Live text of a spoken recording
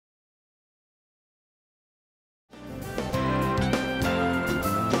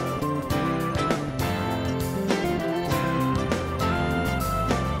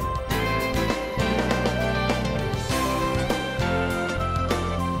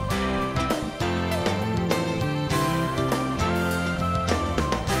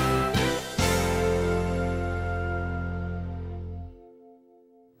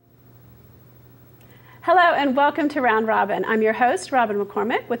and welcome to Round Robin. I'm your host, Robin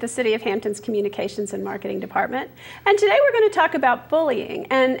McCormick, with the City of Hampton's Communications and Marketing Department. And today we're going to talk about bullying.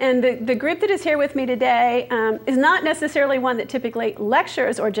 And the group that is here with me today is not necessarily one that typically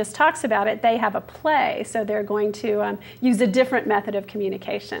lectures or just talks about it. They have a play, so they're going to use a different method of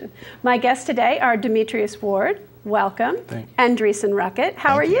communication. My guests today are Demetrius Ward. Welcome. And Dreason Rucket.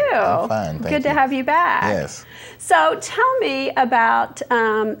 How are you? I'm fine, thank you. Good to have you back. Yes. So tell me about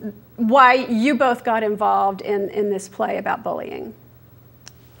why you both got involved in this play about bullying.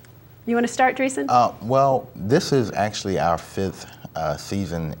 You want to start, Dreason? Well, this is actually our 5th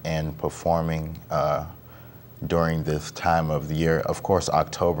season in performing during this time of the year. Of course,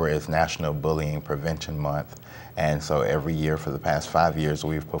 October is National Bullying Prevention Month, and so every year for the past 5 years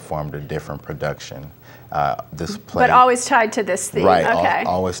we've performed a different production. This play, but always tied to this theme. Right, okay.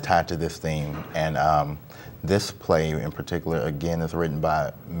 Always tied to this theme. And this play in particular, again, is written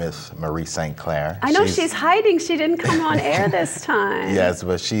by Miss Marie St. Clair. I know she's hiding. She didn't come on air this time. Yes,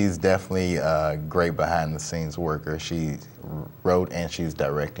 but she's definitely a great behind-the-scenes worker. She wrote and she's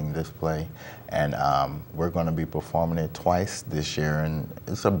directing this play. And we're going to be performing it twice this year. And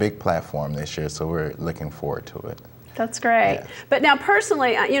it's a big platform this year, so we're looking forward to it. That's great. Yeah. But now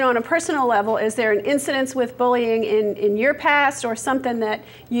personally, on a personal level, is there an incidence with bullying in your past or something that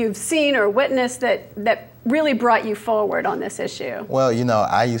you've seen or witnessed that really brought you forward on this issue? Well,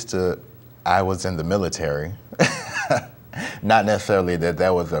 I was in the military. Not necessarily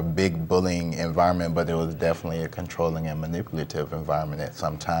that was a big bullying environment, but it was definitely a controlling and manipulative environment at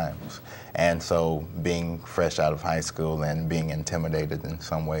some times. And so being fresh out of high school and being intimidated in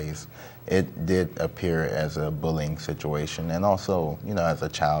some ways, it did appear as a bullying situation. And also, as a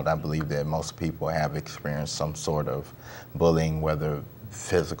child, I believe that most people have experienced some sort of bullying, whether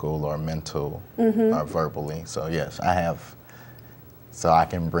physical or mental or verbally. So yes, I have. So I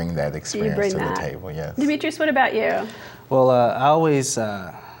can bring that experience to the table, yes. Demetrius, what about you? Well, I always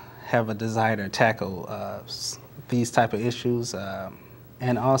have a desire to tackle these type of issues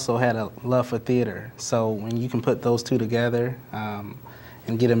and also had a love for theater. So when you can put those two together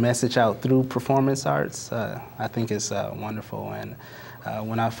and get a message out through performance arts, I think it's wonderful. And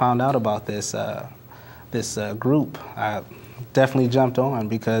when I found out about this group, I definitely jumped on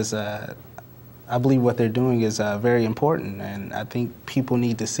because I believe what they're doing is very important, and I think people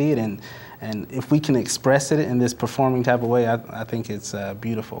need to see it. And if we can express it in this performing type of way, I think it's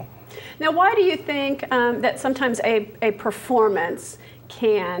beautiful. Now, why do you think that sometimes a performance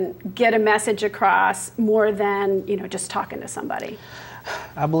can get a message across more than just talking to somebody?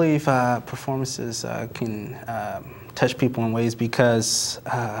 I believe performances can touch people in ways because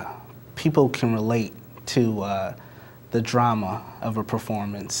people can relate to the drama of a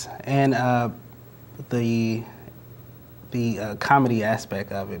performance and the comedy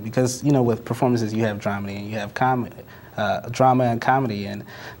aspect of it, because with performances you have drama and you have drama and comedy, and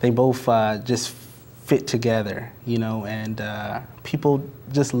they both just fit together, and people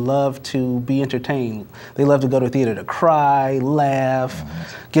just love to be entertained. They love to go to theater to cry,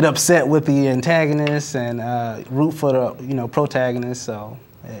 laugh, get upset with the antagonist, and root for the protagonist. So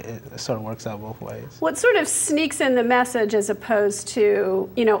it sort of works out both ways. What sort of sneaks in the message as opposed to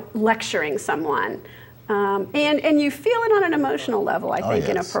lecturing someone? And you feel it on an emotional level, I think,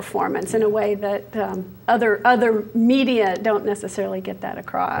 in a performance in a way that other media don't necessarily get that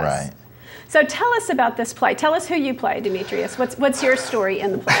across. Right. So tell us about this play. Tell us who you play, Demetrius. What's your story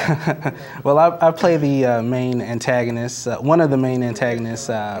in the play? Well, I play the main antagonist, one of the main antagonists,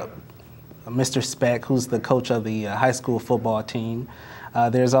 Mr. Speck, who's the coach of the high school football team.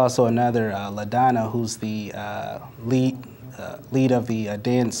 There's also another, LaDonna, who's the lead of the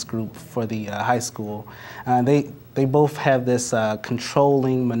dance group for the high school. They both have this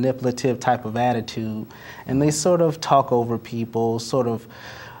controlling, manipulative type of attitude, and they sort of talk over people, sort of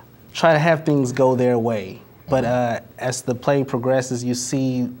try to have things go their way. But as the play progresses, you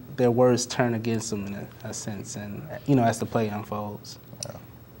see their words turn against them in a sense, and as the play unfolds.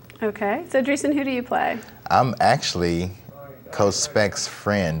 Okay, so Dreason, who do you play? I'm actually Coach Speck's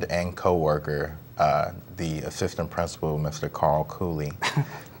friend and co-worker, the assistant principal, Mr. Carl Cooley.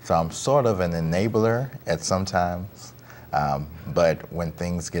 So I'm sort of an enabler at some times, but when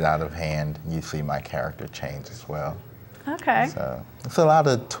things get out of hand, you see my character change as well. Okay. So it's a lot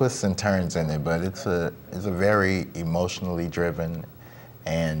of twists and turns in it, but it's a very emotionally driven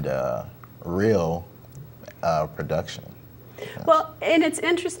and real production. Well, and it's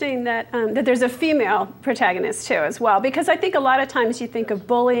interesting that that there's a female protagonist too as well, because I think a lot of times you think of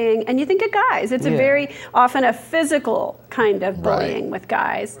bullying and you think of guys. It's a very often a physical kind of bullying with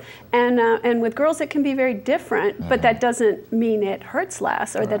guys, and with girls it can be very different. But that doesn't mean it hurts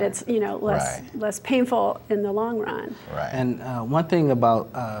less, or that it's less painful in the long run. Right. And one thing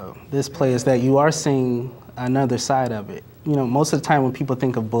about this play is that you are seeing another side of it. You know, most of the time when people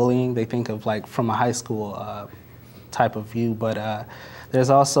think of bullying, they think of like from a high school type of view, but there's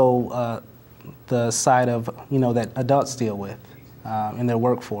also the side of, you know, that adults deal with in their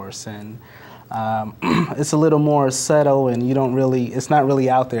workforce, and it's a little more subtle, and you don't really, it's not really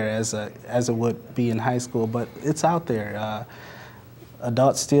out there as it would be in high school, but it's out there.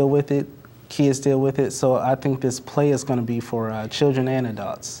 Adults deal with it, kids deal with it, so I think this play is going to be for children and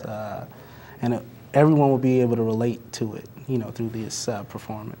adults, and everyone will be able to relate to it, you know, through this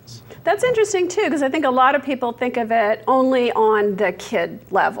performance. That's interesting too, because I think a lot of people think of it only on the kid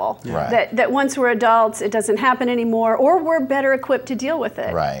level. Right. That once we're adults, it doesn't happen anymore, or we're better equipped to deal with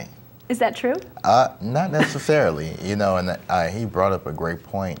it. Right. Is that true? Not necessarily, you know, and he brought up a great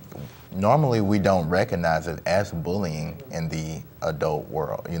point. Normally we don't recognize it as bullying in the adult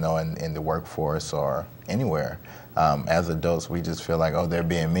world, you know, in the workforce or anywhere. As adults, we just feel like, oh, they're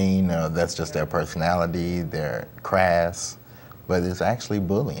being mean, that's just their personality, they're crass, but it's actually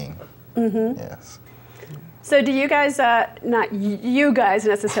bullying. Yes. So do you guys, not you guys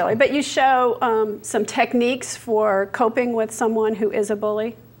necessarily, but you show some techniques for coping with someone who is a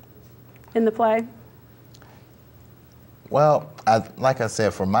bully in the play? Well, like I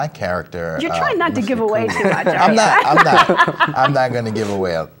said, for my character, you're trying not to give away too much. I'm not going to give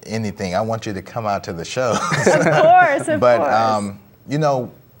away anything. I want you to come out to the show. Of course, of course. You know,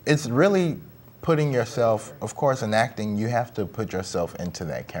 it's really putting yourself. Of course, in acting, you have to put yourself into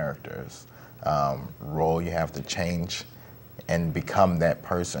that character's role. You have to change and become that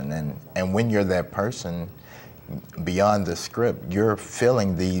person. And when you're that person, beyond the script, you're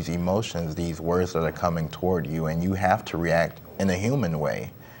feeling these emotions, these words that are coming toward you, and you have to react in a human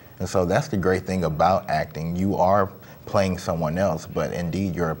way. And so that's the great thing about acting. You are playing someone else, but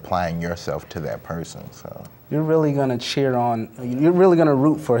indeed you're applying yourself to that person. So you're really going to cheer on, you're really going to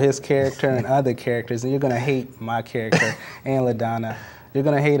root for his character and other characters, and you're going to hate my character and LaDonna. You're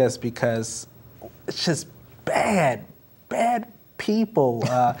going to hate us because it's just bad people.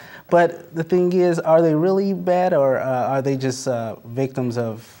 But the thing is, are they really bad, or are they just victims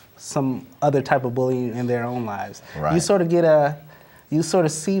of some other type of bullying in their own lives? Right. You sort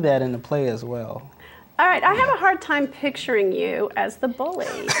of see that in the play as well. All right, I have a hard time picturing you as the bully.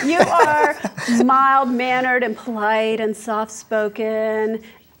 You are mild-mannered and polite and soft-spoken.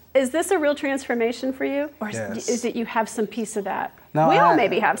 Is this a real transformation for you? Or Yes. is it you have some piece of that? No, we all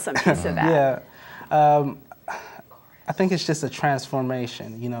maybe have some piece of that. Yeah. I think it's just a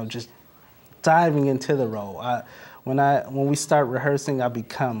transformation, you know, just diving into the role. When we start rehearsing, I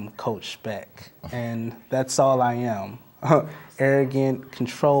become Coach Beck, and that's all I am. Arrogant,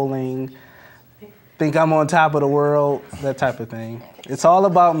 controlling, think I'm on top of the world, that type of thing. It's all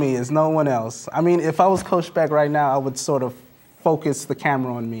about me, it's no one else. I mean, if I was Coach Beck right now, I would sort of focus the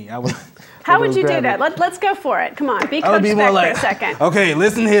camera on me. How would you do that? Let's go for it. Come on, be Coach Beck for a second. Okay,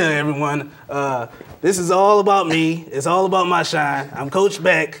 listen here, everyone. This is all about me. It's all about my shine. I'm Coach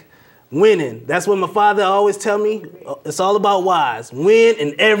Beck, winning. That's what my father always tell me. It's all about wise. Win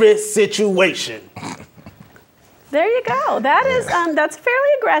in every situation. There you go. That is that's fairly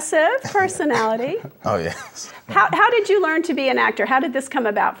aggressive personality. Oh yes. How did you learn to be an actor? How did this come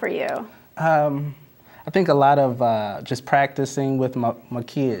about for you? I think a lot of just practicing with my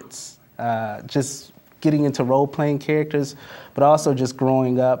kids, just getting into role-playing characters, but also just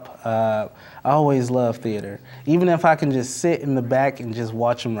growing up. I always loved theater. Even if I can just sit in the back and just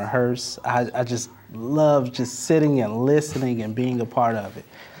watch them rehearse, I just love just sitting and listening and being a part of it.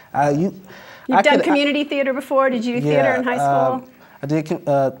 You've done community theater before? Did you do theater in high school? I did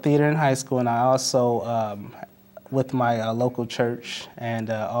theater in high school, and I also, with my local church, and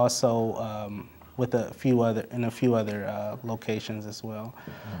also with a few other locations as well.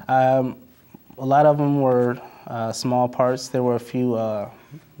 A lot of them were small parts. There were a few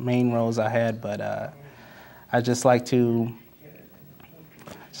main roles I had, but I just like to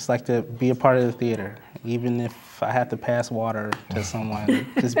be a part of the theater, even if I have to pass water to someone.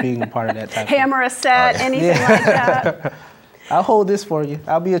 Just being a part of that type. Hammer a set, anything like that. I'll hold this for you.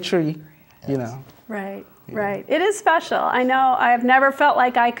 I'll be a tree, you know. Right. Right. It is special. I know I have never felt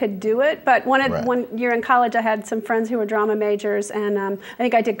like I could do it, but one year in college I had some friends who were drama majors, and I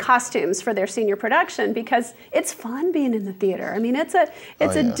think I did costumes for their senior production because it's fun being in the theater. I mean, it's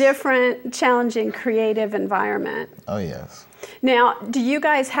a different, challenging, creative environment. Oh, yes. Now, do you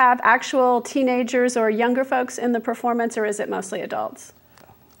guys have actual teenagers or younger folks in the performance, or is it mostly adults?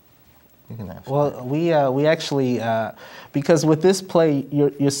 You can answer. Well, we actually, because with this play,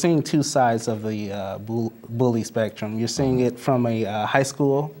 you're seeing two sides of the bully spectrum. You're seeing it from a high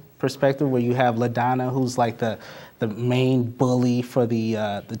school perspective, where you have LaDonna, who's like the main bully for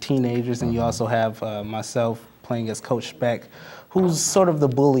the teenagers, and you also have myself playing as Coach Beck, who's sort of the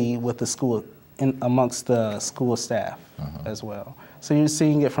bully with the school, amongst the school staff as well. So you're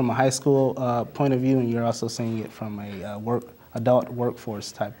seeing it from a high school point of view, and you're also seeing it from a adult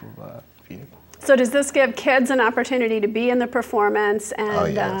workforce type of view. So does this give kids an opportunity to be in the performance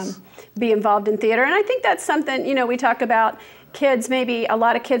and be involved in theater? And I think that's something, you know, we talk about kids, maybe a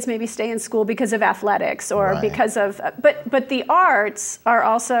lot of kids maybe stay in school because of athletics or because of, but the arts are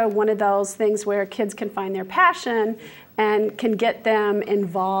also one of those things where kids can find their passion and can get them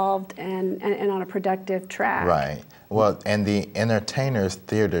involved and on a productive track. Right. Well, and the Entertainers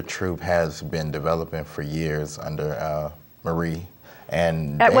Theater Troupe has been developing for years under Marie.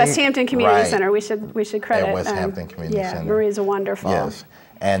 And at West Hampton Community Center, we should credit. At West Hampton Community Center. Yeah, Marie's a wonderful. Yes,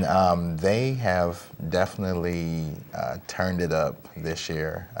 and they have definitely turned it up this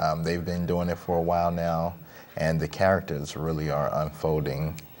year. They've been doing it for a while now, and the characters really are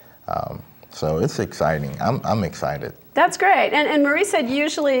unfolding. So it's exciting. I'm excited. That's great. And Marie said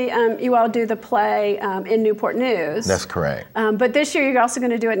usually you all do the play in Newport News. That's correct. But this year you're also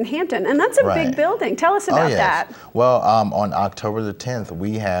going to do it in Hampton. And that's a big building. Tell us about that. Well, on October the 10th,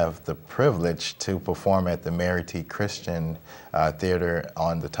 we have the privilege to perform at the Mary T. Christian Theater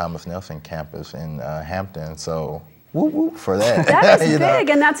on the Thomas Nelson campus in Hampton. So whoop whoop for that. That is big,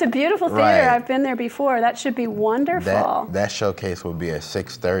 and that's a beautiful theater. I've been there before. That should be wonderful. That showcase will be at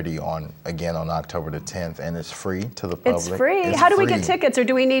 6:30 on October the 10th, and it's free to the public. It's free. How do we get tickets, or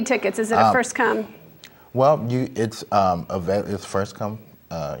do we need tickets? Is it a first come? Well, it's first come,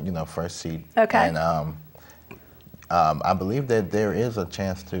 first seat. Okay. And I believe that there is a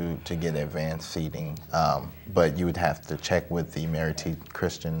chance to get advanced seating, but you would have to check with the Mary T.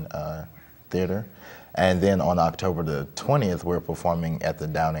 Christian Theater. And then on October the 20th, we're performing at the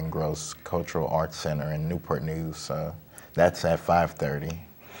Downing Gross Cultural Arts Center in Newport News. That's at 5:30.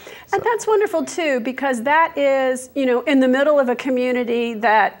 And that's wonderful too, because that is, in the middle of a community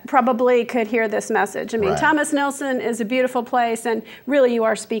that probably could hear this message. I mean, Thomas Nelson is a beautiful place, and really you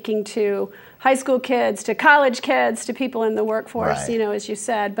are speaking to high school kids, to college kids, to people in the workforce, as you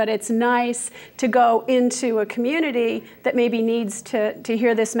said. But it's nice to go into a community that maybe needs to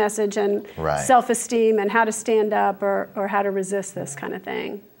hear this message and self-esteem and how to stand up or how to resist this kind of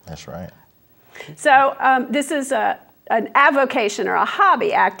thing. That's right. So this is an avocation or a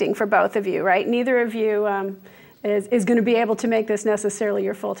hobby, acting for both of you, right? Neither of you is going to be able to make this necessarily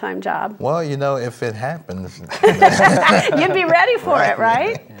your full-time job. Well, if it happens. You'd be ready for it,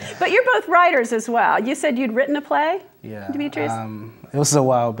 right? Yeah. But you're both writers as well. You said you'd written a play? Yeah. Demetrius? It was a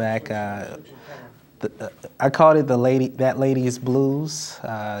while back. I called it That Lady's Blues.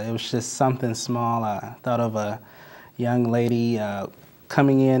 It was just something small. I thought of a young lady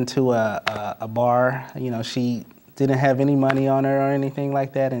coming into a bar. She didn't have any money on her or anything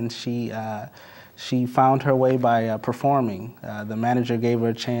like that, and she found her way by performing. The manager gave her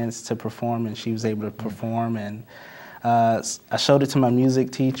a chance to perform, and she was able to perform. And I showed it to my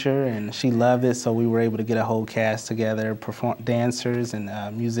music teacher, and she loved it. So we were able to get a whole cast together, dancers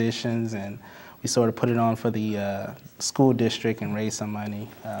and musicians, and we sort of put it on for the school district and raise some money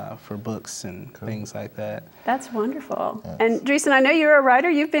for books and things like that. That's wonderful. Yes. And Dreason, I know you're a writer.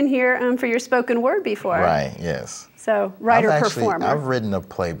 You've been here for your spoken word before. Right, yes. So, writer-performer. I've written a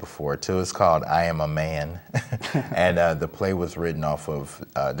play before, too. It's called I Am a Man. And the play was written off of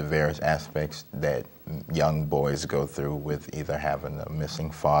the various aspects that young boys go through with either having a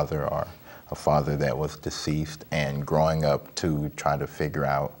missing father or a father that was deceased, and growing up to try to figure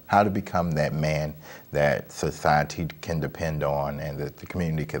out how to become that man that society can depend on and that the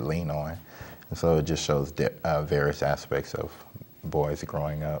community could lean on. And so it just shows various aspects of boys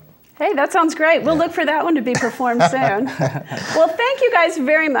growing up. Hey, that sounds great. We'll look for that one to be performed soon. Well, thank you guys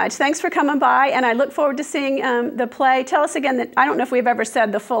very much. Thanks for coming by, and I look forward to seeing the play. Tell us again, I don't know if we've ever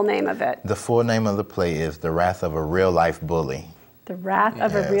said the full name of it. The full name of the play is The Wrath of a Real-Life Bully. The Wrath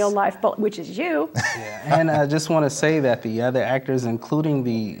of a Real-Life Bully, which is you. Yeah. And I just want to say that the other actors, including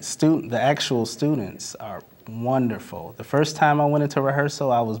the actual students, are wonderful. The first time I went into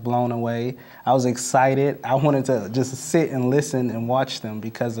rehearsal, I was blown away. I was excited. I wanted to just sit and listen and watch them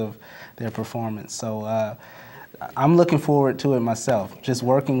because of their performance. So I'm looking forward to it myself. Just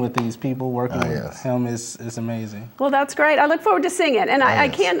working with these people, working with yes. him is amazing. Well, that's great. I look forward to seeing it. And I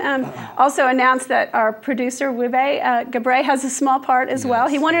can also announce that our producer, Wibe Gabre, has a small part as well.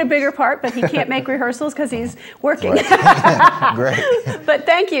 He wanted a bigger part, but he can't make rehearsals because he's working. Right. Great. But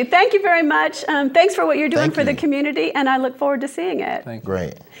thank you. Thank you very much. Thanks for what you're doing for the community, and I look forward to seeing it. Thank you.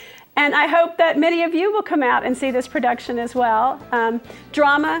 Great. And I hope that many of you will come out and see this production as well.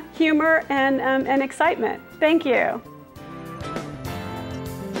 Drama, humor, and excitement. Thank you.